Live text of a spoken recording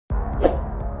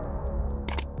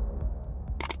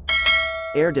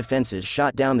Air defenses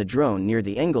shot down the drone near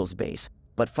the Engels base,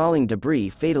 but falling debris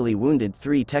fatally wounded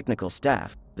 3 technical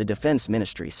staff, the defense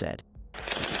ministry said.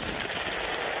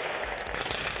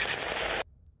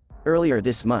 Earlier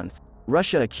this month,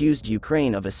 Russia accused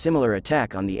Ukraine of a similar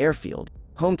attack on the airfield,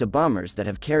 home to bombers that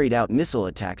have carried out missile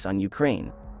attacks on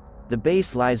Ukraine. The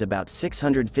base lies about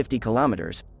 650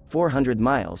 kilometers, 400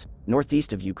 miles,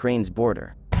 northeast of Ukraine's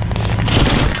border.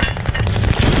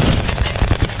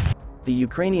 The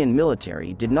Ukrainian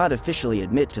military did not officially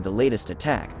admit to the latest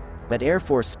attack, but Air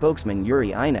Force spokesman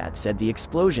Ukarine said the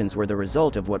explosions were the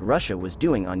result of what Russia was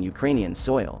doing on Ukrainian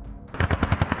soil.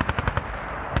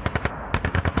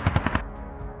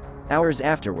 Hours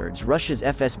afterwards, Russia's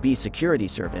FSB security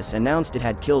service announced it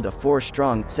had killed a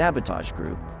 4-strong sabotage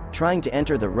group trying to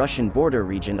enter the Russian border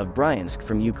region of Bryansk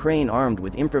from Ukraine armed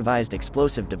with improvised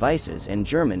explosive devices and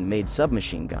German-made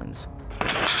submachine guns.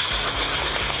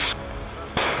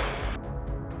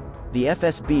 The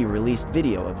FSB released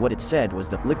video of what it said was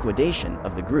the liquidation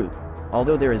of the group,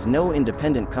 although there is no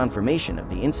independent confirmation of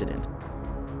the incident.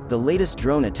 The latest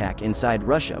drone attack inside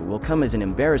Russia will come as an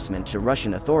embarrassment to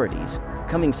Russian authorities,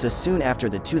 coming so soon after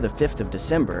the 5th of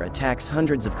December attacks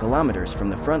hundreds of kilometers from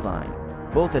the front line,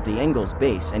 both at the Engels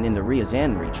base and in the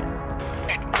Ryazan region.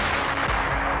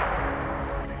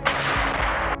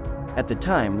 At the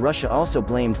time, Russia also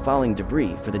blamed falling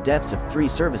debris for the deaths of 3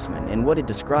 servicemen and what it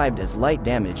described as light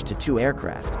damage to 2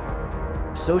 aircraft.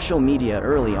 Social media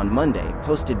early on Monday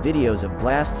posted videos of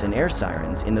blasts and air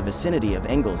sirens in the vicinity of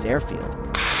Engels airfield.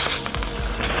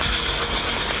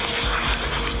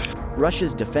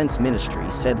 Russia's defense ministry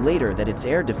said later that its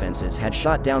air defenses had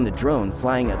shot down the drone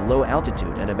flying at low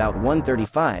altitude at about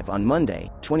 1:35 on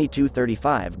Monday,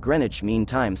 22:35 Greenwich Mean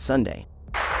Time Sunday.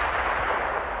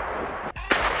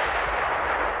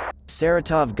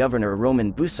 Saratov Governor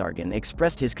Roman Busargin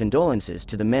expressed his condolences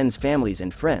to the men's families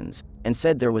and friends, and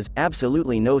said there was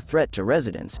absolutely no threat to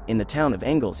residents in the town of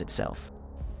Engels itself.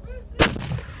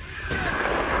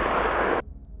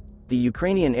 The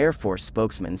Ukrainian Air Force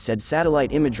spokesman said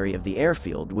satellite imagery of the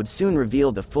airfield would soon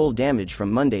reveal the full damage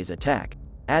from Monday's attack,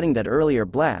 adding that earlier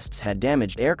blasts had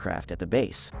damaged aircraft at the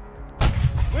base.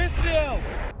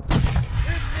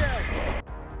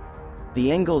 The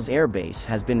Engels Air Base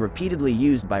has been repeatedly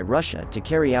used by Russia to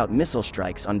carry out missile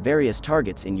strikes on various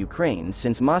targets in Ukraine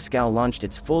since Moscow launched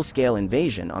its full-scale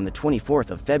invasion on the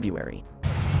 24th of February.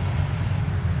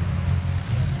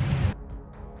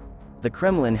 The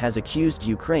Kremlin has accused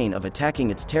Ukraine of attacking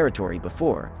its territory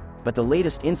before, but the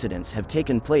latest incidents have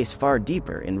taken place far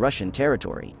deeper in Russian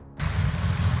territory.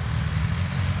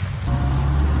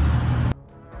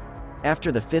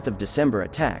 After the 5th of December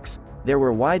attacks, there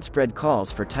were widespread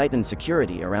calls for tightened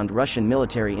security around Russian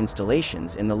military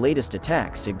installations, and the latest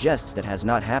attack suggests that has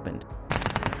not happened.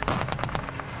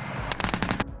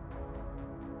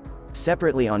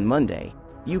 Separately on Monday,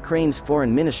 Ukraine's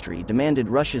foreign ministry demanded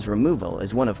Russia's removal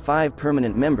as one of 5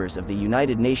 permanent members of the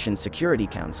United Nations Security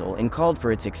Council and called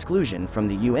for its exclusion from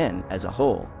the UN as a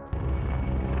whole.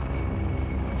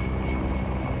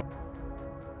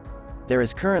 There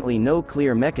is currently no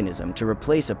clear mechanism to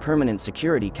replace a permanent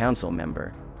Security Council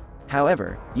member.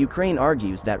 However, Ukraine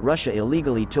argues that Russia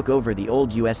illegally took over the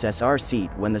old USSR seat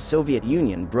when the Soviet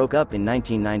Union broke up in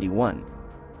 1991.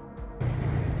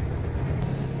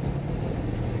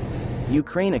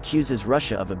 Ukraine accuses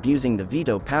Russia of abusing the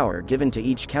veto power given to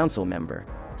each council member,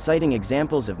 citing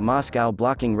examples of Moscow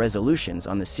blocking resolutions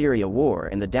on the Syria war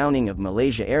and the downing of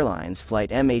Malaysia Airlines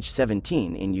flight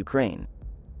MH17 in Ukraine.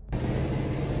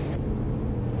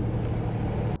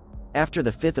 After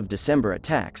the 5th of December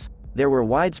attacks, there were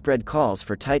widespread calls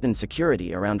for tightened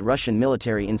security around Russian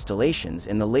military installations,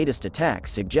 and the latest attack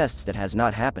suggests that has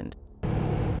not happened.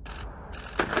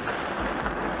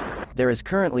 There is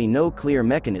currently no clear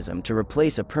mechanism to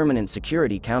replace a permanent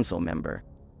Security Council member.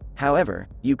 However,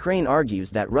 Ukraine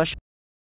argues that Russia